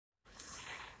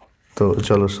তো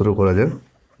চলো শুরু করা যাক।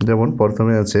 যেমন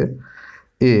প্রথমে আছে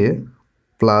a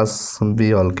plus B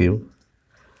all cube,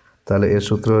 তাহলে এর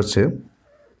সূত্র হচ্ছে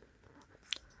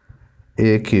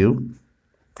a cube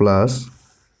plus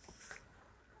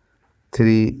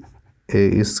 3a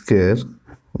square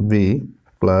B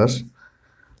plus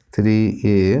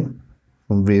 3a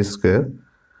B square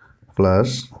plus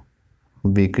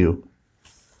B cube.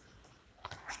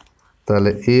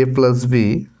 তাহলে a প্লাস বি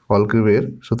অল কিউবের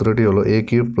সূত্রটি হলো a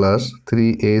cube plus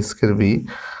 3a square B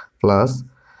plus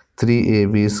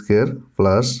 3ab square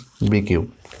plus B cube.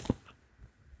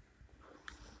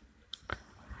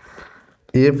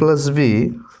 a plus B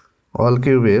all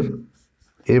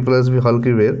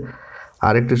কিউবের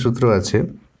আরেকটি সূত্র আছে,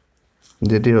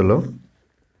 যেটি হলো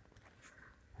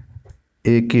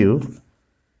a cube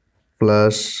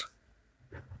plus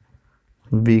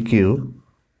B cube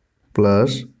plus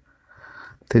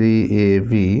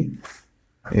 3ab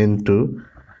into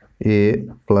a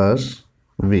plus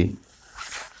B.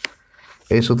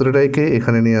 এই সূত্রটাকে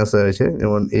এখানে নিয়ে আসা হয়েছে,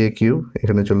 যেমন a কিউব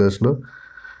এখানে চলে আসলো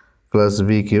প্লাস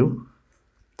বি কিউব,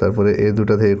 তারপরে এ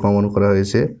দুটা থেকে কমন করা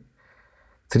হয়েছে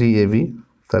 3ab,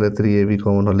 তাহলে 3ab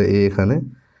কমন হলে a এখানে,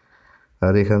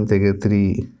 আর এখান থেকে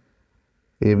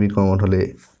 3ab কমন হলে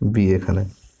b এখানে।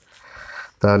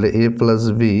 তাহলে a প্লাস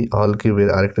বি অল কিউবের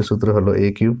আরেকটি সূত্র হলো a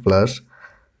cube plus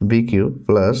B cube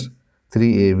plus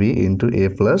 3ab into a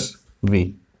plus B.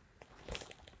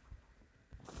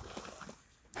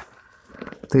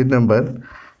 3 number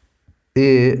a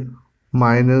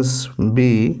minus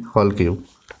B all cube.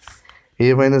 a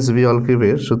minus B all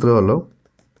কিউবের সূত্র হলো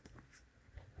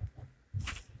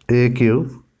a cube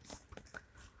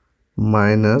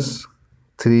minus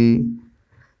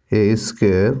 3a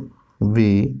square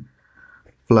B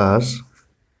plus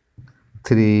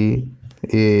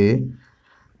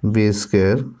 3ab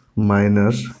square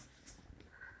minus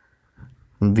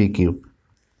B cube.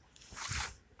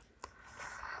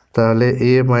 তাহলে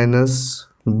a minus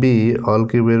B all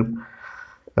কিউবের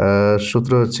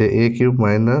সূত্র হচ্ছে a cube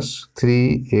minus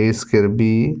 3a square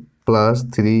B plus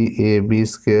 3ab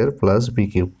square plus B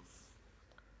cube.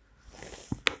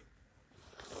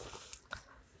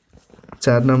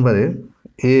 4 নম্বরে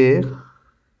a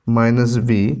minus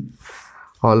B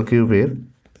all কিউবের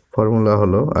formula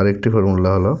হলো, আরেকটি formula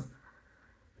হলো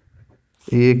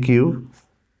a cube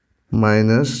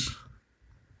minus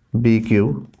B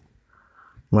cube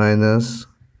minus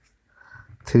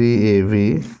 3ab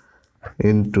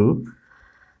into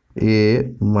a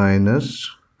minus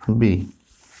B.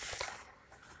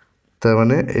 তার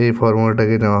মানে এই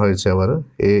ফর্মুলাটাকে নেওয়া হয়েছে আবার,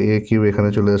 a কিউব এখানে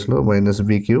চলে আসলো মাইনাস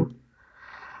বি কিউব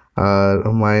আর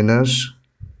মাইনাস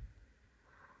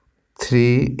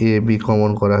 3ab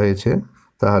কমন করা হয়েছে,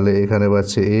 তাহলে এখানে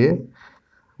পাচ্ছে a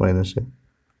মাইনাস a।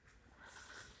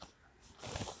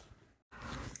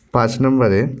 5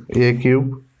 নম্বরে a cube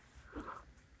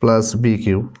plus B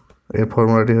cube, এর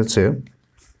ফর্মুলাটি হচ্ছে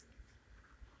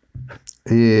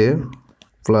a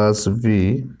plus B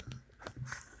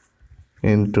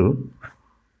into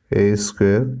a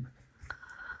square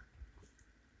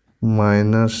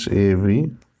minus ab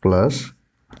plus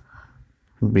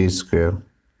B square.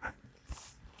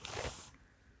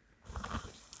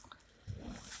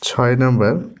 6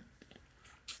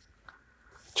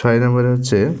 নম্বরে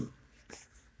হচ্ছে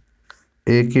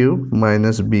a cube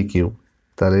minus B cube,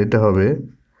 তাহলে এটা হবে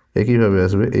একইভাবে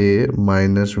আসবে a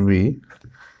minus B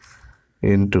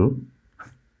into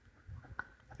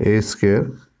a square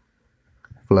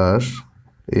plus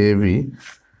ab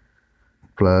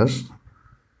plus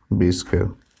B square.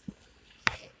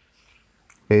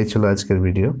 এই ছিল আজকের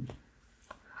ভিডিও।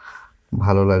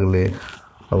 ভালো লাগলে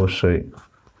অবশ্যই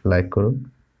লাইক করুন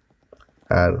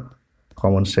আর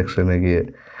কমেন্ট সেকশনে গিয়ে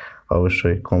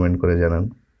অবশ্যই কমেন্ট করে জানান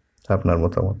আপনার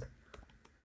মতামত।